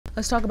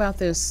Let's talk about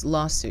this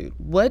lawsuit.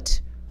 What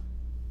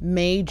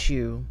made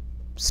you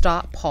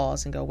stop,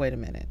 pause, and go, wait a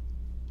minute,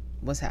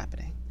 what's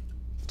happening?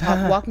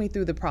 Walk me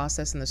through the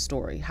process and the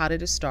story. How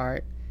did it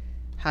start?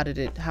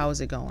 How is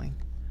it going?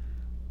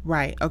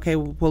 Right. Okay.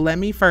 Well, let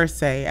me first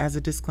say, as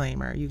a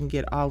disclaimer, you can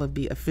get all of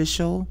the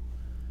official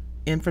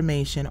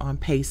information on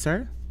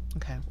Pacer.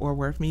 Okay. Or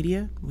Worth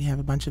Media. We have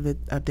a bunch of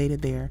it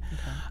updated there.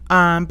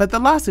 Okay. But the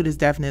lawsuit is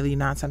definitely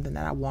not something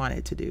that I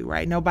wanted to do,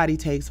 right? Nobody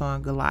takes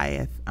on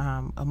Goliath,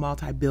 a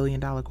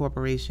multi-billion-dollar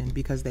corporation,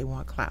 because they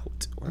want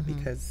clout or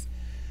because,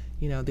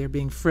 you know, they're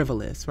being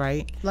frivolous,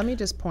 right? Let me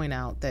just point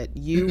out that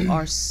you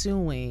are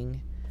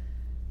suing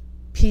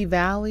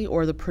P-Valley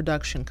or the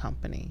production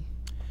company.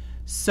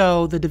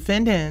 So the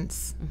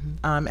defendants,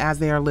 as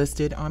they are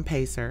listed on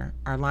Pacer,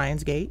 are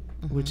Lionsgate,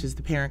 which is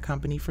the parent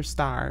company for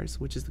Starz,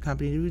 which is the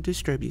company who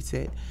distributes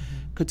it,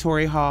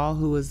 Katori Hall,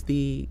 who is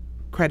the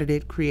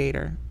credited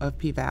creator of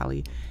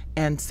P-Valley,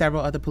 and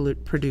several other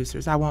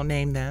producers. I won't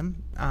name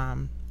them,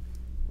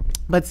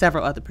 but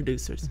several other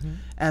producers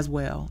as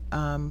well.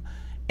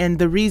 And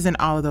the reason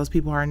all of those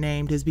people are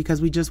named is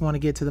because we just want to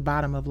get to the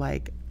bottom of,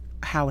 like,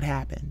 how it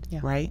happened,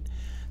 right?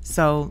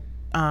 So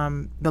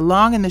the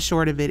long and the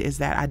short of it is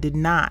that I did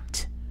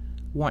not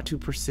want to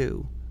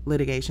pursue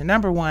litigation.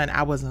 Number one,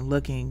 I wasn't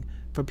looking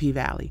for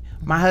P-Valley.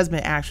 My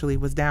husband actually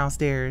was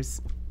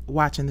downstairs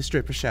watching the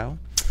stripper show.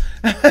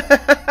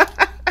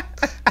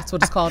 That's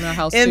what it's called in our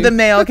house, in the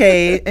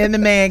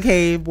man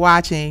cave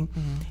watching.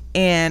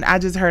 And I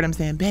just heard him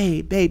saying,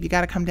 babe, you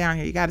got to come down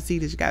here. You got to see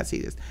this. You got to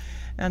see this.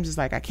 And I'm just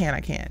like, I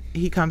can't.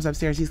 He comes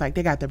upstairs. He's like,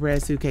 they got the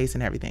red suitcase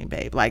and everything,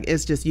 babe. Like,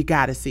 it's just, you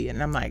got to see it.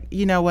 And I'm like,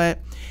 you know what?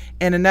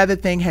 And another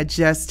thing had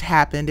just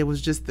happened. It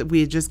was just that we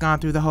had just gone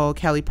through the whole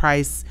Kelly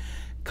Price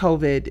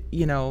COVID,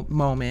 you know,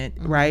 moment,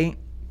 right?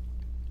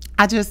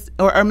 I just,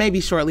 or maybe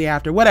shortly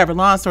after, whatever,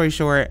 long story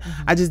short,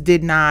 I just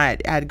did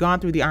not, I had gone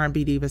through the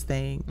R&B Divas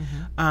thing.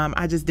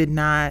 I just did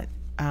not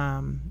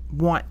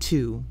want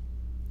to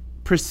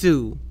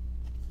pursue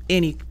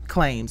any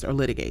claims or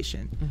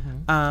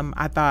litigation.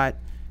 I thought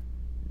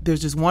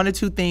there's just one or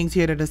two things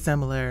here that are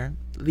similar,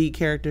 lead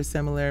character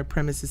similar,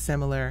 premise is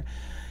similar.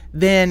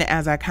 Then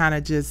as I kind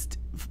of just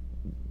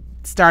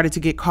started to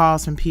get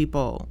calls from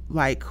people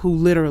like who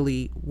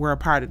literally were a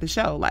part of the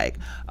show, like,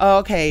 oh,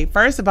 okay,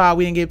 first of all,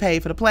 we didn't get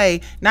paid for the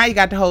play, now you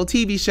got the whole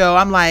TV show.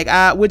 I'm like,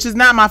 which is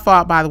not my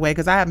fault, by the way,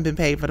 because I haven't been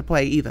paid for the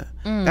play either.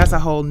 That's a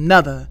whole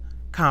nother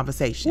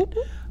conversation.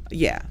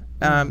 Yeah.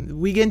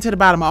 We get into the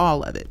bottom of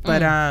all of it,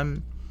 but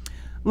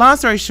long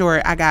story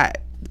short, I got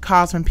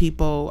calls from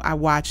people. I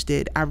watched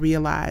it. I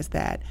realized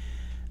that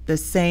the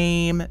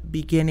same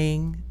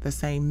beginning, the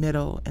same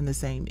middle, and the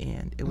same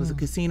end. It was a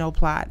casino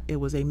plot. It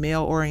was a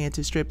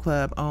male-oriented strip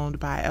club owned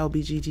by a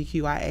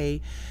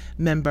LGBTQIA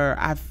member.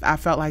 I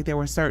felt like there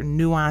were certain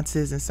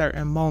nuances and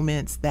certain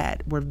moments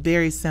that were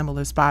very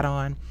similar, spot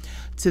on,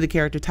 to the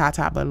character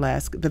Tata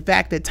Burlesque. The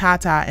fact that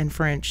Tata in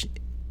French,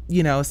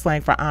 you know,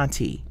 slang for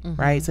auntie,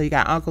 right? So you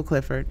got Uncle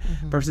Clifford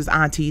versus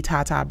Auntie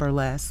Tata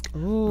Burlesque,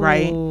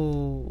 right?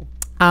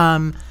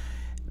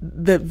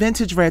 The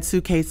vintage red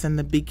suitcase in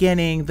the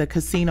beginning, the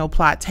casino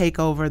plot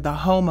takeover, the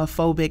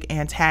homophobic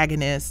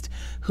antagonist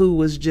who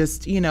was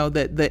just, you know,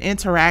 the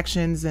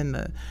interactions and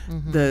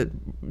the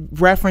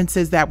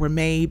references that were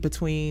made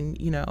between,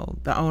 you know,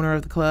 the owner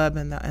of the club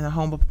and the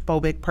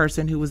homophobic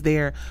person who was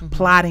there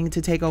plotting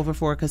to take over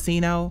for a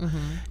casino,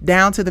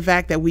 down to the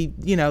fact that we,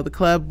 you know, the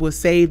club was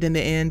saved in the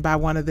end by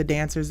one of the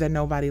dancers that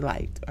nobody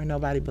liked or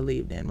nobody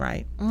believed in,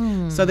 right?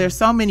 So there's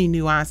so many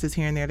nuances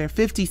here and there. There are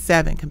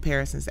 57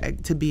 comparisons,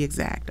 to be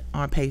exact,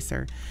 on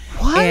Pacer.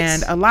 What?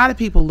 And a lot of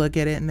people look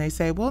at it and they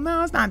say, well,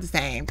 no, it's not the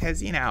same,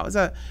 because, you know,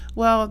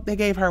 well, they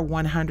gave her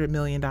 $100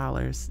 million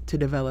to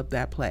develop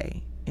that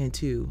play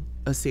into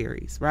a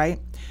series, right?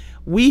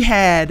 We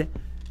had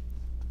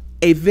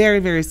a very,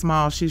 very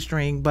small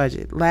shoestring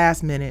budget,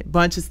 last minute,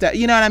 bunch of stuff,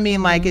 you know what I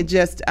mean? Like, it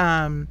just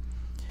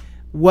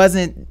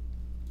wasn't,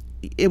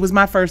 it was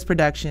my first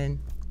production.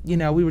 You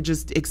know, we were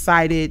just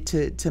excited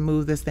to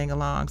move this thing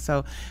along.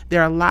 So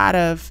there are a lot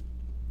of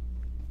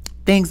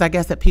things, I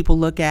guess, that people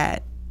look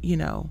at, you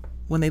know,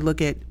 when they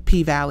look at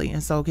P-Valley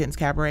and Soul Kittens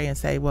Cabaret and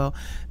say, well,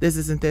 this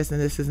isn't this and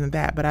this isn't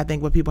that. But I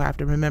think what people have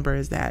to remember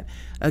is that,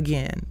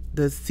 again,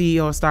 the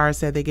CEO of Starz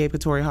said they gave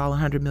Katori Hall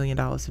 $100 million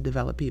to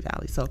develop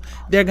P-Valley. So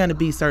there are going to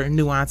be certain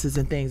nuances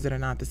and things that are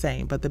not the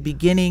same. But the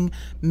beginning,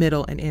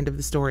 middle, and end of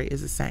the story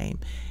is the same.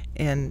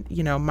 And,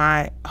 you know,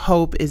 my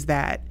hope is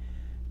that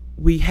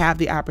we have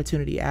the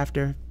opportunity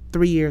after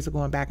 3 years of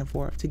going back and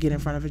forth to get in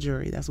front of a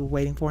jury. That's what we're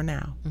waiting for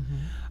now.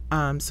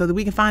 So that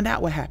we can find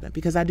out what happened,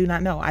 because I do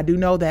not know. I do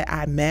know that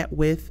I met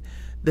with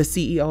the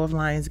CEO of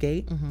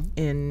Lionsgate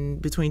in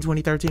between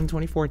 2013 and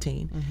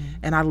 2014,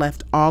 and I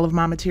left all of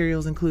my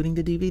materials, including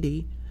the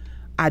DVD.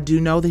 I do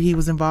know that he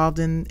was involved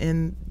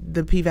in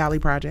the P-Valley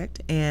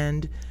project,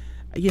 and,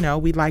 you know,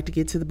 we'd like to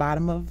get to the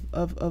bottom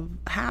of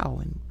how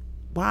and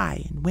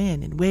why and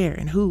when and where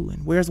and who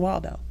and where's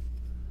Waldo.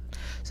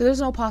 So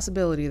there's no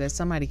possibility that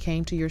somebody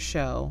came to your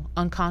show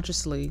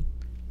unconsciously,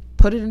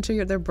 put it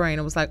into their brain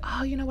and was like,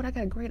 oh, you know what, I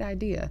got a great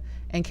idea,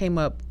 and came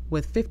up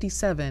with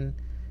 57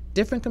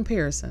 different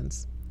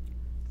comparisons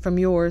from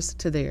yours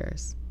to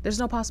theirs? There's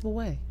no possible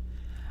way.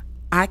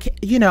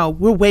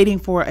 We're waiting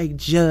for a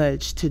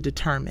judge to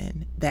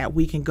determine that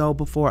we can go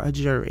before a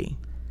jury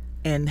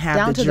and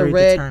have the jury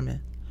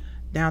determine.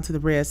 Down to the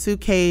red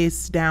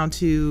suitcase, down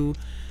to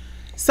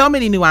so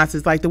many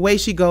nuances, like the way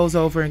she goes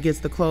over and gets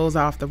the clothes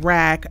off the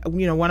rack.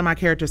 One of my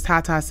characters,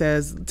 Tata,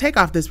 says, take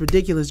off this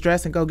ridiculous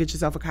dress and go get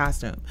yourself a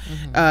costume.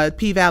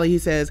 P-Valley, he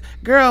says,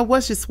 girl,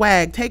 what's your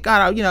swag? Take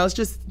out, it's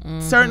just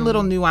certain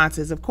little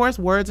nuances. Of course,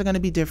 words are going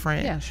to be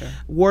different. Yeah, sure.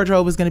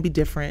 Wardrobe is going to be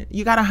different.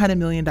 You got $100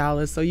 million,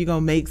 so you're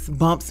going to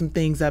bump some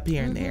things up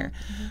here and there.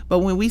 But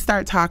when we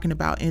start talking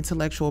about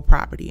intellectual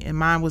property, and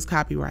mine was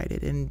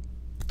copyrighted in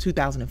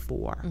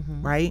 2004,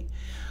 right?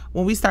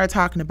 When we start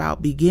talking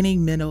about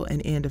beginning, middle,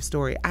 and end of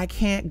story, I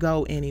can't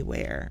go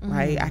anywhere,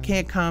 right? I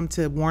can't come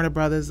to Warner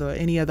Brothers or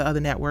any of the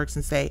other networks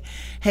and say,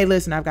 hey,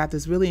 listen, I've got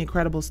this really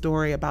incredible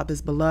story about this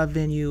beloved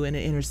venue in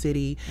the inner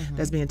city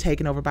that's being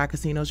taken over by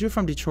casinos. You're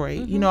from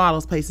Detroit. You know all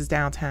those places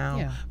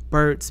downtown,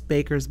 Burt's,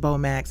 Baker's,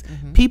 Bomax.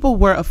 People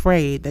were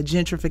afraid that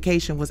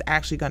gentrification was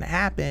actually going to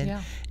happen.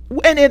 Yeah.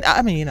 And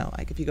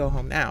like if you go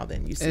home now,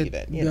 then you see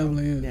that,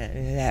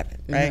 it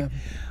happened, right?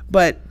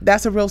 But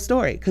that's a real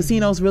story.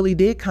 Casinos really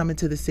did come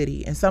into the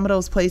city, and some of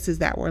those places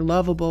that were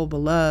lovable,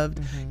 beloved,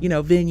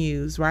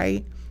 venues,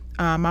 right?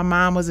 My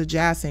mom was a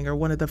jazz singer.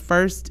 One of the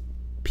first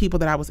people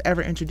that I was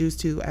ever introduced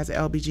to as an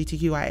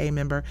LGBTQIA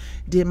member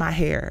did my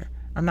hair.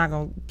 I'm not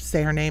going to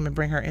say her name and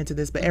bring her into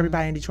this, but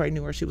everybody in Detroit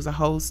knew her. She was a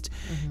host.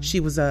 She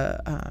was an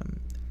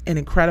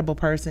incredible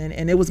person,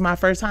 and it was my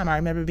first time. I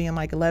remember being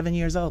like 11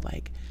 years old,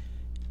 like,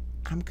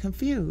 I'm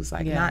confused,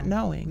 like not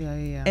knowing.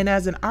 And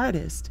as an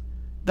artist,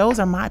 those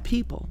are my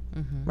people,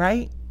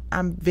 right?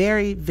 I'm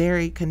very,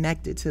 very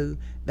connected to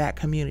that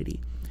community.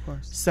 Of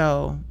course.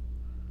 So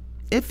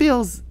it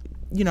feels,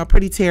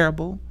 pretty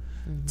terrible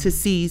to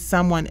see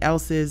someone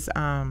else's,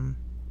 I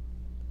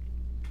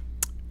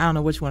don't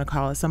know what you want to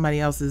call it, somebody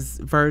else's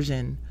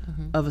version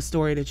of a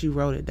story that you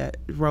wrote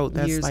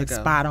that's years like ago.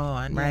 Spot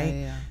on,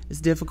 right?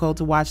 It's difficult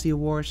to watch the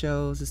award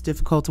shows. It's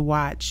difficult to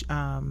watch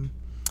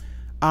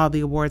all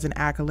the awards and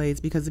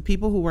accolades, because the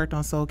people who worked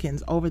on Soul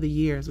Kittens over the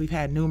years, we've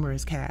had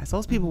numerous casts.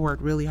 Those people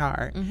worked really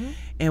hard,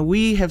 and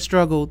we have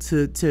struggled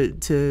to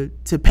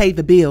pay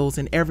the bills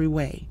in every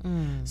way.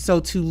 So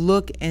to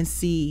look and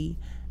see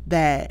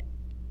that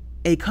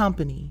a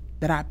company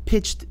that I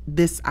pitched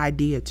this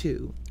idea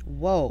to,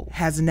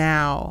 has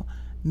now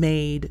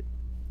made,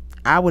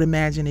 I would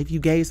imagine if you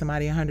gave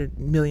somebody $100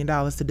 million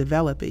to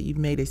develop it, you've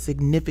made a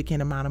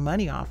significant amount of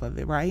money off of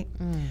it, right?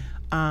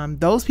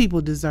 Those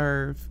people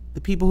deserve, the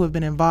people who have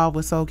been involved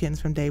with Soul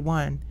Kittens from day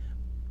one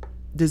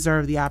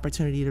deserve the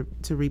opportunity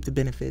to reap the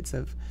benefits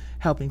of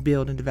helping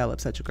build and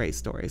develop such a great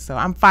story. So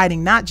I'm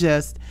fighting not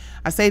just,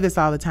 I say this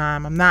all the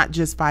time, I'm not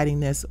just fighting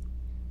this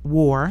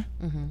war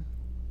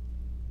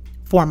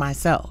for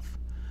myself.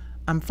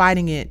 I'm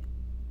fighting it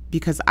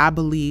because I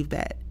believe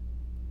that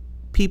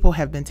people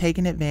have been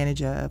taken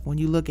advantage of. When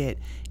you look at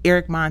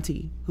Eric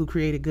Monty, who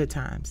created Good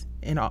Times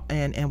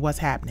and what's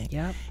happening.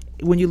 Yep.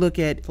 When you look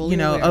at,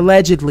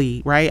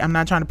 allegedly, right? I'm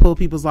not trying to pull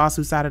people's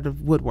lawsuits out of the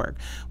woodwork.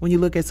 When you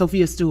look at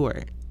Sophia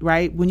Stewart,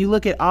 right? When you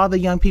look at all the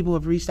young people who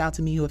have reached out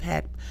to me who have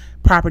had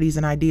properties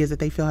and ideas that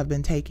they feel have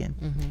been taken.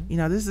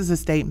 This is a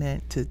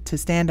statement to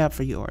stand up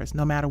for yours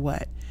no matter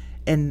what.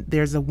 And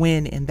there's a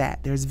win in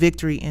that. There's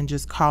victory in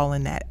just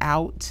calling that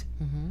out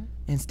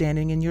and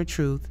standing in your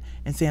truth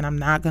and saying, I'm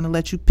not going to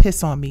let you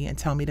piss on me and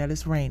tell me that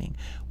it's raining.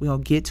 We're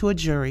going to get to a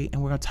jury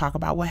and we're going to talk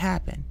about what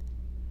happened.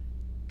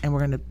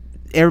 And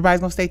everybody's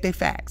going to state their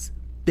facts.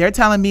 They're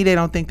telling me they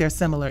don't think they're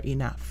similar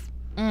enough.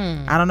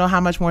 I don't know how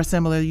much more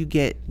similar you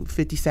get with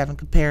 57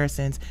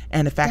 comparisons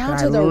and the fact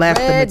that I left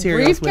the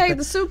materials with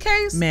the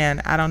suitcase.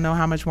 Man, I don't know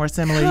how much more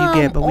similar you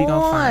get, but we're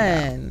going to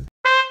find out.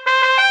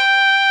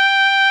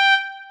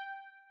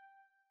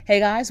 Hey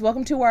guys,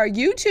 welcome to our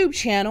YouTube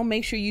channel.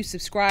 Make sure you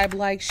subscribe,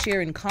 like,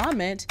 share, and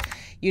comment.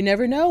 You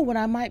never know when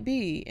I might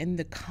be in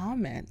the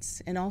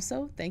comments. And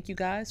also, thank you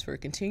guys for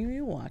continuing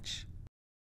to watch.